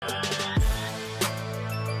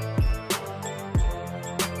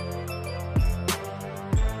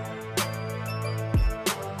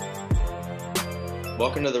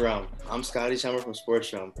Welcome to the Realm. I'm Scotty Summer from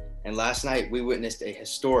Sports Realm, and last night we witnessed a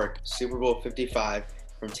historic Super Bowl 55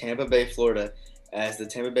 from Tampa Bay, Florida, as the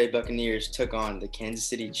Tampa Bay Buccaneers took on the Kansas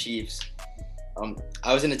City Chiefs.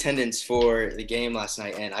 I was in attendance for the game last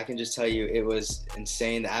night, and I can just tell you it was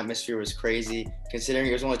insane. The atmosphere was crazy. Considering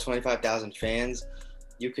it was only 25,000 fans,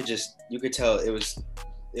 you could tell it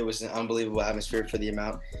was an unbelievable atmosphere for the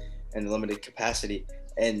amount and the limited capacity.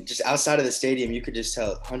 And just outside of the stadium, you could just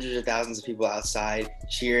tell hundreds of thousands of people outside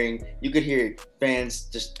cheering. You could hear fans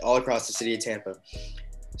just all across the city of Tampa.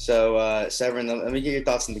 So, Severin, let me get your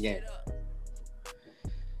thoughts on the game.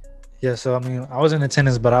 Yeah, so I was in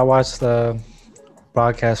attendance, but I watched the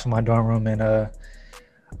broadcast from my dorm room, and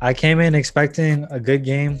I came in expecting a good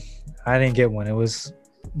game. I didn't get one. It was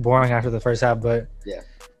boring after the first half, but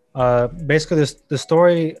basically the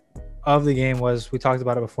story of the game was, we talked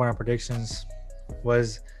about it before in our predictions,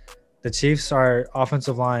 was the Chiefs, our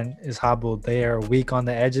offensive line is hobbled. They are weak on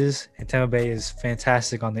the edges, and Tampa Bay is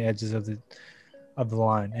fantastic on the edges of the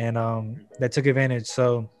line, and they took advantage.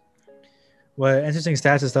 So what interesting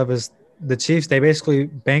stats and stuff is the Chiefs, they basically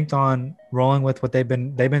banked on rolling with what they've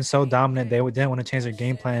been so dominant. They didn't want to change their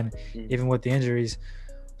game plan even with the injuries.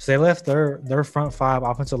 So they left their front five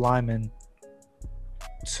offensive linemen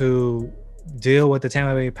to deal with the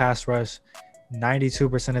Tampa Bay pass rush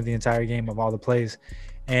 92% of the entire game of all the plays.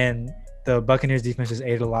 And the Buccaneers defense just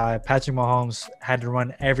ate alive. Patrick Mahomes had to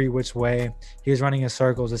run every which way. He was running in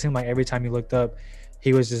circles. It seemed like every time he looked up,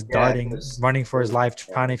 he was just darting, running for his life,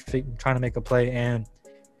 trying to make a play. And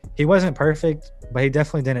he wasn't perfect, but he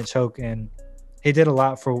definitely didn't choke. And he did a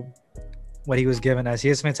lot for what he was given, as he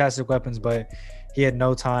has fantastic weapons, but he had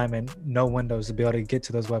no time and no windows to be able to get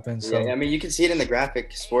to those weapons. So, yeah, I mean, you can see it in the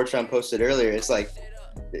graphic Sportron posted earlier. It's like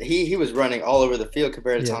he was running all over the field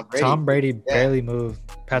compared to Tom Brady. Tom Brady barely moved.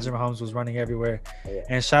 Patrick Mahomes was running everywhere.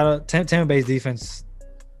 And shout out Tampa Bay's defense.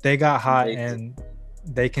 They got hot and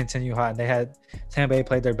they continue hot. And they had Tampa Bay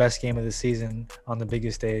played their best game of the season on the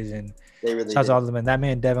biggest stage. And they really shout out to all of them. And that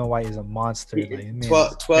man Devin White is a monster.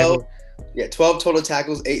 Like, 12 total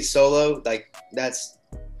tackles, 8 solo. Like, that's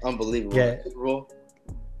unbelievable. Yeah.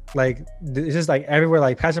 Like, it's just like everywhere.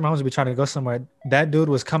 Like, Patrick Mahomes would be trying to go somewhere. That dude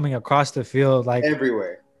was coming across the field like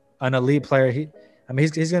everywhere. An elite player. He's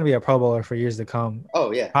going to be a Pro Bowler for years to come.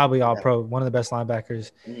 Oh, yeah. Probably all pro. One of the best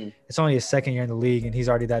linebackers. Mm-hmm. It's only his second year in the league, and he's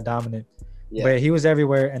already that dominant. Yeah. But he was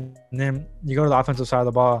everywhere. And then you go to the offensive side of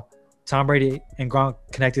the ball. Tom Brady and Gronk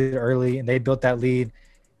connected early, and they built that lead.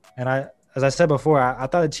 And as I said before, I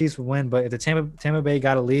thought the Chiefs would win. But if the Tampa Bay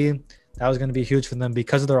got a lead, that was going to be huge for them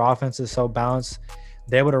because of their offense is so balanced.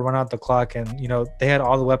 They would have run out the clock, and they had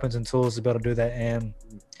all the weapons and tools to be able to do that. And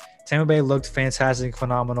Tampa Bay looked fantastic,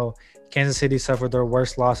 phenomenal. Kansas City suffered their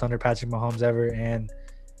worst loss under Patrick Mahomes ever, and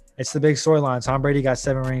it's the big storyline. Tom Brady got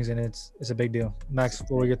 7 rings, and it's a big deal. Max,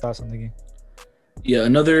 what were your thoughts on the game? Yeah,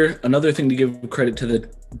 another thing to give credit to the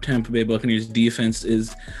Tampa Bay Buccaneers defense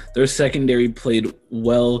is their secondary played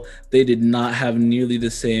well. They did not have nearly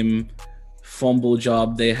the same fumble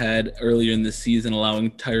job they had earlier in the season,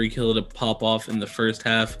 allowing Tyreek Hill to pop off in the first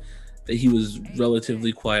half. That he was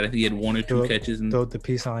relatively quiet. I think he had 1 or 2 catches. And throw the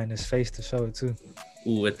peace sign in his face to show it too.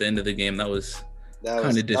 Ooh, at the end of the game, that was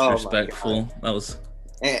kind of disrespectful. That was.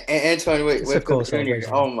 And Antoine Whitfield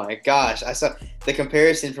Jr. Oh my gosh! I saw the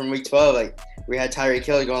comparison from Week 12. Like, we had Tyreek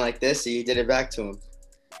Hill going like this, so you did it back to him.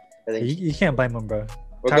 I think you can't blame him, bro.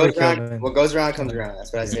 What goes around comes around.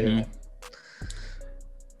 That's what I say to him.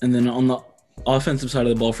 And then on the offensive side of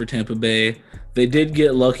the ball for Tampa Bay, they did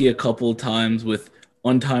get lucky a couple of times with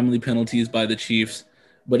untimely penalties by the Chiefs,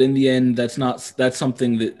 but in the end, that's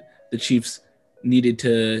something that the Chiefs needed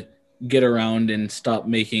to get around and stop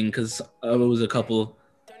making, because it was a couple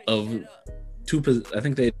of I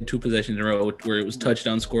think they had 2 possessions in a row where it was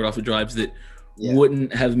touchdowns scored off of drives that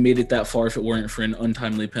wouldn't have made it that far if it weren't for an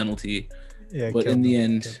untimely penalty. Yeah, but in the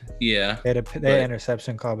end, they had an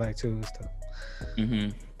interception callback too and stuff. Mm-hmm.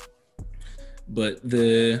 But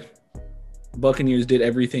the Buccaneers did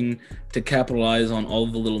everything to capitalize on all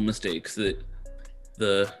the little mistakes that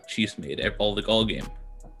the Chiefs made all game.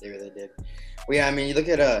 They really did. Well, yeah, I mean, you look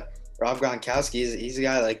at Rob Gronkowski. He's a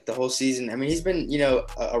guy like the whole season. I mean, he's been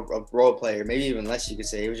a role player, maybe even less you could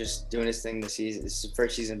say. He was just doing his thing this season. This is his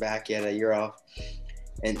first season back. He had a year off,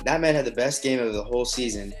 and that man had the best game of the whole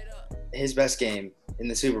season. His best game in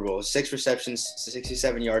the Super Bowl: 6 receptions,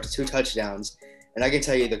 67 yards, 2 touchdowns. And I can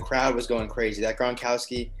tell you, the crowd was going crazy. That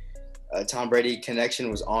Gronkowski, Tom Brady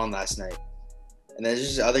connection was on last night. And then there's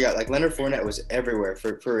just other guys like Leonard Fournette was everywhere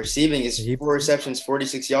for receiving his 4 receptions,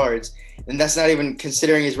 46 yards, And that's not even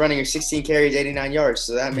considering he's running 16 carries, 89 yards.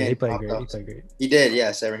 So that man he played popped great. off. He played great. He did,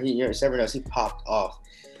 yeah. Severin knows he popped off.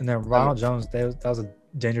 And then Ronald Jones, that was a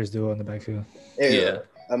dangerous duo in the backfield.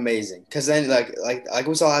 Amazing. Because then, like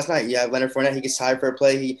we saw last night, you have Leonard Fournette. He gets tired for a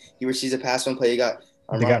play. He receives a pass one play. They got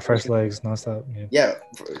fresh legs nonstop. Yeah,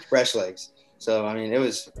 fresh legs. So I mean, it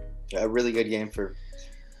was a really good game for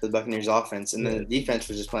the Buccaneers offense, and then the defense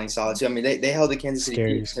was just playing solid too. I mean, they held the Kansas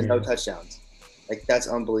City Chiefs to no touchdowns. Like, that's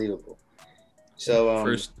unbelievable. So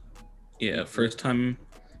first time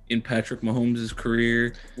in Patrick Mahomes'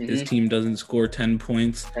 career, his team doesn't score 10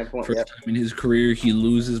 points. First time in his career, he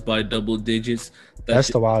loses by double digits. That's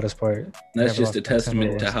the wildest part. That's just a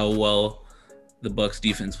testament to how well the Bucs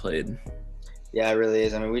defense played. Yeah, it really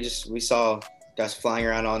is. I mean, we saw guys flying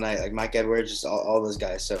around all night, like Mike Edwards, just all those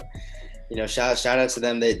guys. So, shout out to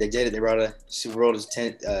them. They did it. They brought a Super Bowl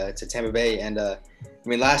to Tampa Bay, and I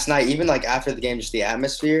mean, last night, even like after the game, just the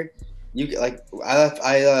atmosphere. I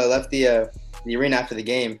left the arena after the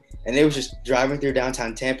game, and it was just driving through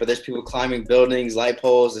downtown Tampa. There's people climbing buildings, light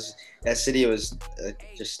poles. That city was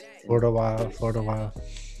just Florida wild.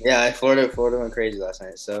 Yeah, Florida went crazy last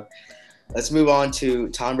night. So let's move on to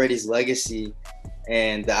Tom Brady's legacy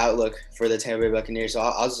and the outlook for the Tampa Bay Buccaneers. So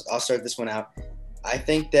I'll start this one out. I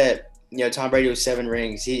think that Tom Brady with 7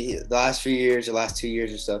 rings. He the last 2 years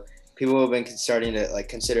or so, people have been starting to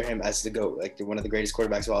consider him as the GOAT, like one of the greatest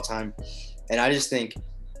quarterbacks of all time. And I just think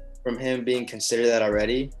from him being considered that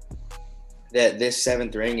already, that this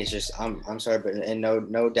 7th ring is just I'm sorry, but and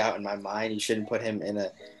no doubt in my mind, you shouldn't put him in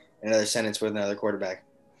another sentence with another quarterback.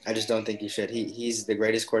 I just don't think you should. He's the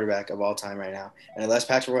greatest quarterback of all time right now. And unless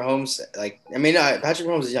Patrick Mahomes, Patrick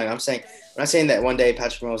Mahomes is young. I'm not saying that one day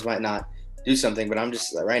Patrick Mahomes might not do something, but I'm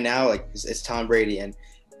just right now it's Tom Brady, and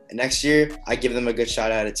next year I give them a good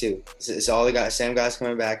shot at it too. It's all the guys, same guys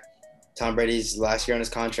coming back. Tom Brady's last year on his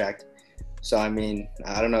contract, so I mean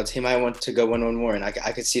I don't know. He might want to go win one more, and I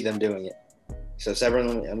could see them doing it. So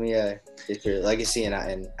Severin, let me get your legacy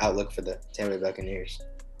and outlook for the Tampa Bay Buccaneers.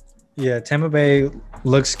 Yeah, Tampa Bay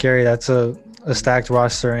looks scary. That's a stacked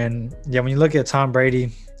roster, and when you look at Tom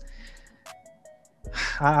Brady,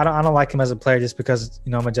 I don't like him as a player just because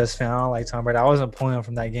I'm a Jets fan. I don't like Tom Brady. I wasn't pulling him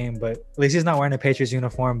from that game, but at least he's not wearing a Patriots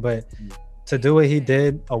uniform. But to do what he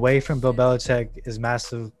did away from Bill Belichick is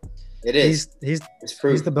massive. It is. He's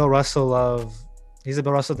the Bill Russell of the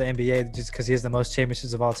NBA just because he has the most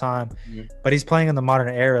championships of all time. But he's playing in the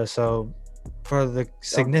modern era, so for the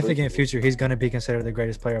significant future, he's going to be considered the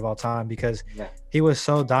greatest player of all time because he was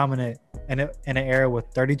so dominant in an era with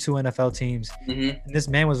 32 NFL teams. And this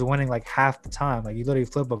man was winning like half the time. Like, you literally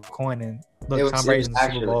flip a coin and look, Tom Brady's in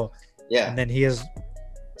the Super Bowl. Yeah. And then he has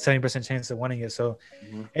 70% chance of winning it. So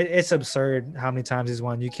it's absurd how many times he's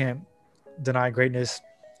won. You can't deny greatness.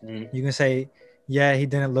 You can say, he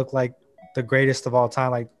didn't look like the greatest of all time.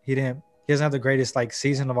 Like, he doesn't have the greatest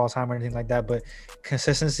season of all time or anything like that. But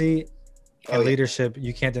consistency and leadership,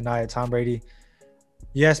 you can't deny it. Tom Brady,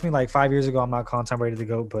 you asked me 5 years ago, I'm not calling Tom Brady the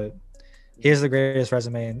GOAT, but he has the greatest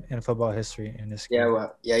resume in football history in this game.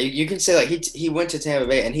 You can say he went to Tampa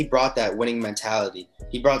Bay and he brought that winning mentality.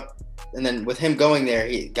 And then with him going there,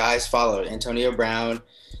 guys followed. Antonio Brown,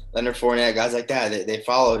 Leonard Fournette, guys like that, they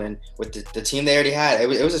followed. And with the team they already had, it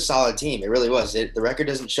was a solid team. It really was. The record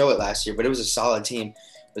doesn't show it last year, but it was a solid team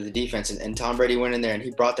with the defense, and Tom Brady went in there and he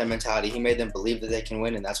brought that mentality. He made them believe that they can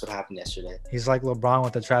win, and that's what happened yesterday. He's like LeBron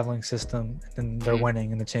with the traveling system, and they're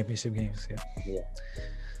winning in the championship games.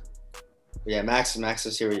 Max,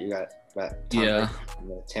 let's hear what you got about Tom Brady and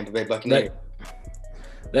the Tampa Bay Buccaneers.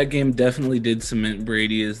 That game definitely did cement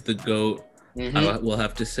Brady as the GOAT. I will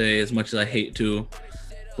have to say, as much as I hate to,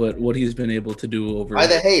 but what he's been able to do over. Why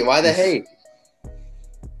the hate?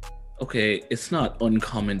 Okay, it's not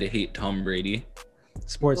uncommon to hate Tom Brady.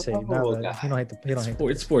 Sports hate.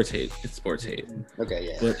 It's sports hate. It's sports hate. Okay,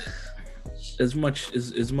 yeah. But as much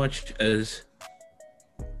as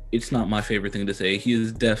it's not my favorite thing to say, he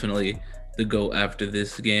is definitely the GOAT after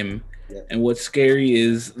this game. Yeah. And what's scary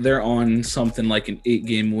is they're on something like an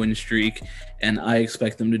 8-game win streak, and I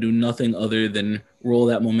expect them to do nothing other than roll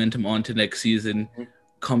that momentum on to next season,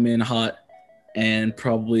 come in hot, and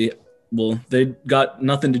probably, they got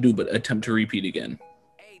nothing to do but attempt to repeat again.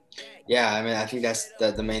 Yeah, I mean, I think that's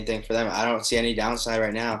the main thing for them. I don't see any downside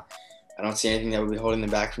right now. I don't see anything that would be holding them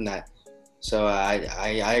back from that. So I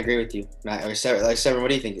agree with you. Severin, what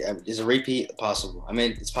do you think? Is a repeat possible? I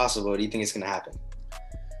mean, it's possible. Do you think it's going to happen?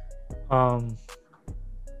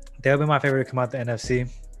 They'll be my favorite to come out the NFC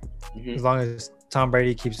as long as Tom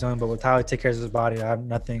Brady keeps doing. But with how he takes care of his body, I have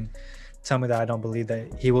nothing to tell me that I don't believe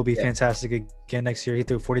that he will be fantastic again next year. He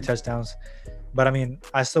threw 40 touchdowns. But, I mean,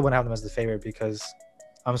 I still wouldn't have them as the favorite because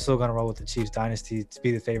I'm still gonna roll with the Chiefs dynasty to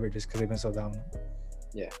be the favorite just because they've been so dominant.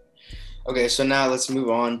 Yeah. Okay, so now let's move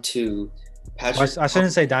on to Patrick. I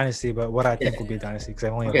shouldn't say dynasty, but what I think will be a dynasty because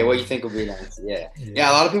I've only. Okay, what you think will be dynasty?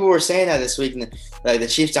 Yeah. A lot of people were saying that this week. Like the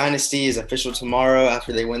Chiefs dynasty is official tomorrow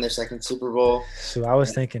after they win their second Super Bowl. So I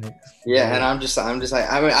was thinking it. Yeah, and I'm just like,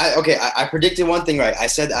 I predicted one thing right. I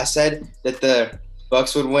said that the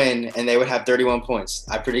Bucs would win and they would have 31 points.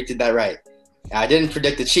 I predicted that right. I didn't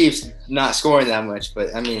predict the Chiefs not scoring that much,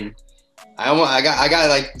 but I mean, I got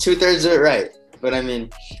like 2/3 of it right. But I mean,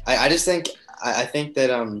 I just think I think that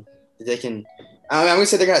they can. I'm gonna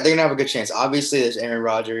say they're gonna have a good chance. Obviously, there's Aaron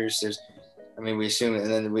Rodgers. We assume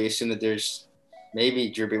that there's maybe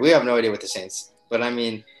Drew Brees. We have no idea with the Saints, but I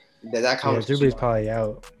mean that competition. Drew Brees probably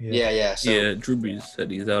out. Yeah. So, Drew Brees said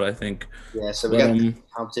he's out, I think. Yeah, so we got the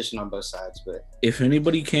competition on both sides, but if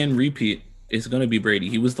anybody can repeat, it's gonna be Brady.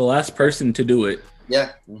 He was the last person to do it.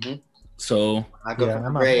 Yeah. Mm-hmm. So I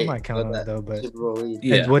might count on it though, but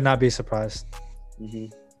it would not be surprised. Mm-hmm.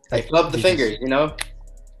 Like flip the fingers, you know.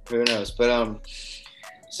 Who knows? But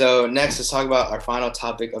so next, let's talk about our final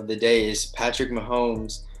topic of the day is Patrick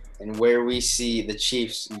Mahomes and where we see the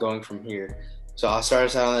Chiefs going from here. So I'll start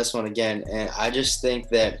us out on this one again, and I just think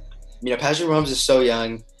that Patrick Mahomes is so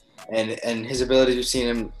young, and his abilities, we've seen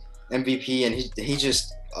him MVP, and he's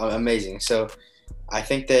just amazing. So I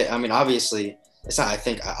think that obviously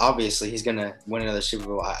he's gonna win another Super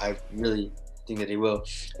Bowl. I really think that he will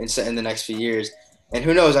in the next few years. And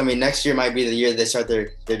who knows? Next year might be the year they start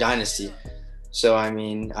their dynasty. So, I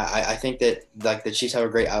think that like the Chiefs have a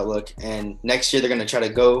great outlook, and next year they're going to try to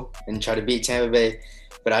go and try to beat Tampa Bay.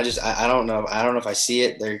 But I don't know. I don't know if I see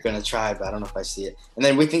it. They're going to try, but I don't know if I see it. And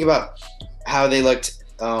then we think about how they looked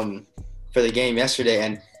for the game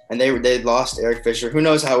yesterday, and they lost Eric Fisher. Who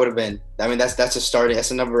knows how it would have been?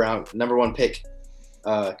 That's a number one pick.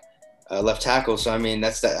 Left tackle. So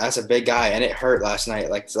that's a big guy, and it hurt last night.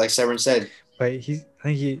 Like Severin said. But I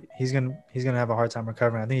think he's gonna have a hard time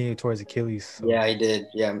recovering. I think he tore his Achilles. So. Yeah, he did.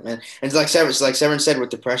 Yeah, man. And it's like Severin said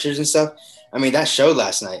with the pressures and stuff. That showed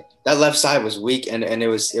last night. That left side was weak, and it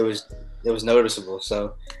was noticeable.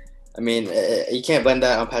 So, you can't blame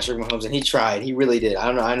that on Patrick Mahomes, and he tried. He really did. I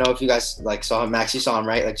don't know. I know if you guys saw him, Max. You saw him,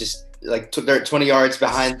 right? Took 20 yards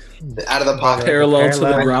behind, out of the pocket, parallel to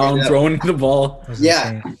the ground, throwing the ball.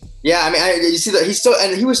 Yeah. Yeah, you see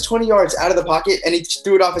that he was 20 yards out of the pocket, and he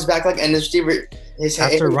threw it off his back leg, and the receiver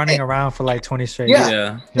after running around for like 20 straight.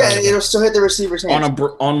 Yeah, and it'll still hit the receiver's hands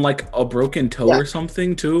on like a broken toe or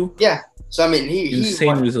something too. Yeah, so he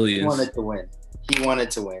resilience. He wanted to win. He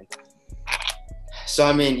wanted to win. So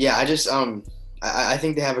I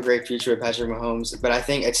think they have a great future with Patrick Mahomes, but I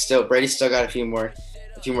think Brady's still got a few more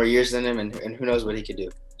years than him, and who knows what he could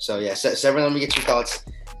do. So yeah, Severin, let me get your thoughts.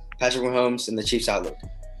 Patrick Mahomes and the Chiefs outlook.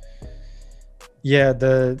 Yeah,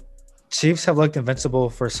 the Chiefs have looked invincible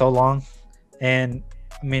for so long, and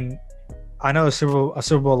I know a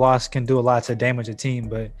Super Bowl loss can do a lot to damage a team,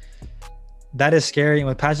 but that is scary. And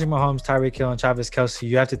with Patrick Mahomes, Tyreek Hill, and Travis Kelce,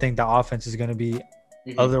 you have to think the offense is going to be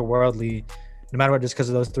otherworldly, no matter what, just because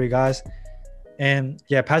of those three guys. And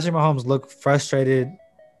yeah, Patrick Mahomes looked frustrated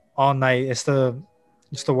all night. It's the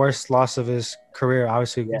worst loss of his career.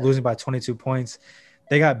 Obviously, losing by 22 points.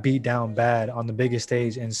 They got beat down bad on the biggest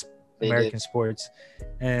stage in American sports.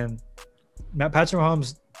 And Patrick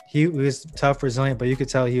Mahomes, he was tough, resilient, but you could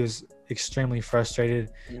tell he was extremely frustrated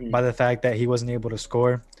by the fact that he wasn't able to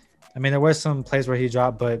score. There were some plays where he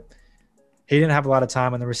dropped, but he didn't have a lot of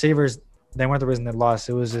time. And the receivers, they weren't the reason they lost.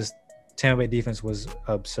 It was just Tampa Bay defense was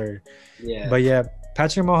absurd. Yeah. But yeah,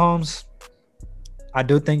 Patrick Mahomes, I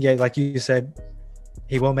do think, like you said,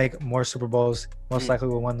 he will make more Super Bowls. Most likely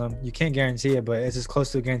will win them. You can't guarantee it, but it's as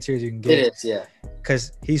close to a guarantee as you can get. It is, yeah.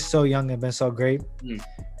 Because he's so young and been so great.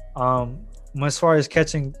 As far as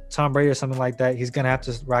catching Tom Brady or something like that, he's going to have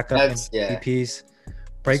to rack up MVPs,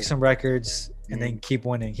 break some records, and then keep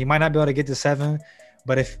winning. He might not be able to get to 7,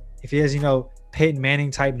 but if he has, Peyton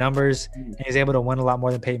Manning type numbers and he's able to win a lot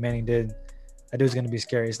more than Peyton Manning did, that dude's going to be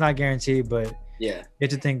scary. It's not guaranteed, but you have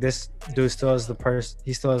to think this dude still has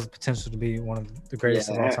he still has the potential to be one of the greatest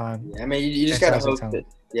of all time. Yeah. You just got to hope that.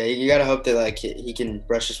 Yeah, you got to hope that he can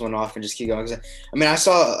brush this one off and just keep going. I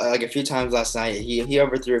saw a few times last night he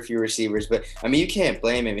overthrew a few receivers, but you can't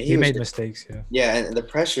blame him. He made mistakes. Yeah, and the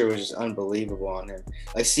pressure was just unbelievable on him.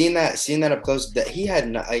 Seeing that up close, that he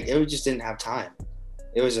had it just didn't have time.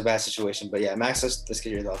 It was a bad situation. But yeah, Max, let's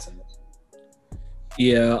get your thoughts on this.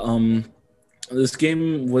 Yeah, this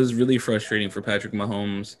game was really frustrating for Patrick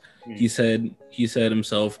Mahomes. He said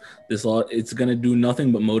himself, it's gonna do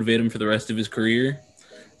nothing but motivate him for the rest of his career.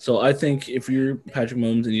 So I think if you're Patrick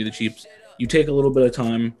Mahomes and you're the Chiefs, you take a little bit of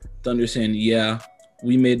time to understand,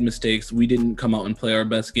 We made mistakes. We didn't come out and play our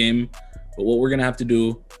best game. But what we're going to have to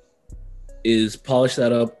do is polish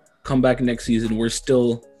that up, come back next season. We're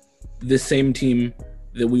still the same team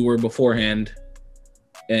that we were beforehand,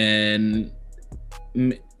 and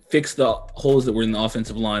fix the holes that were in the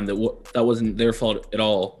offensive line that wasn't their fault at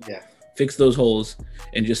all. Yeah. Fix those holes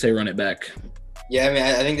and just say run it back. Yeah, I mean,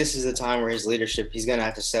 I think this is the time where his leadership, he's going to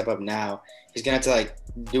have to step up now. He's going to have to,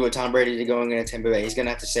 do what Tom Brady did going into Tampa Bay. He's going to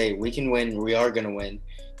have to say, we can win, we are going to win.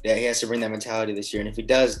 Yeah, he has to bring that mentality this year. And if he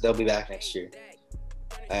does, they'll be back next year.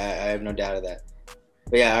 I have no doubt of that.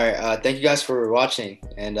 But yeah, all right. Thank you guys for watching.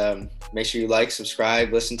 And make sure you like,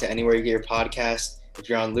 subscribe, listen to anywhere you get your podcast. If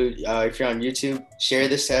you're on YouTube, share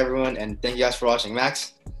this to everyone. And thank you guys for watching.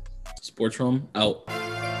 Max? Sports Room out.